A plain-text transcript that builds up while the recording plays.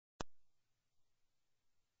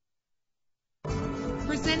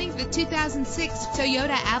Presenting the 2006 Toyota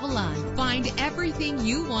Avalon. Find everything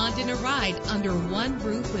you want in a ride under one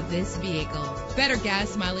roof with this vehicle. Better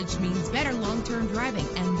gas mileage means better long-term driving,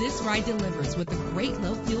 and this ride delivers with a great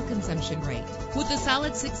low fuel consumption rate. With a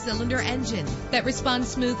solid 6-cylinder engine that responds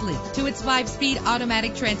smoothly to its 5-speed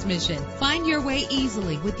automatic transmission. Find your way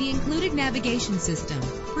easily with the included navigation system.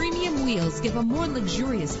 Premium wheels give a more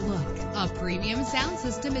luxurious look. A premium sound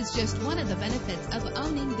system is just one of the benefits of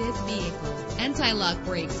owning this vehicle. Anti-lock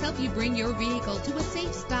brakes help you bring your vehicle to a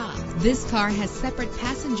safe stop. This car has separate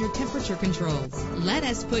passenger temperature controls. Let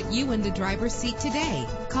us put you in the driver's seat today.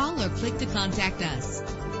 Call or click to contact us.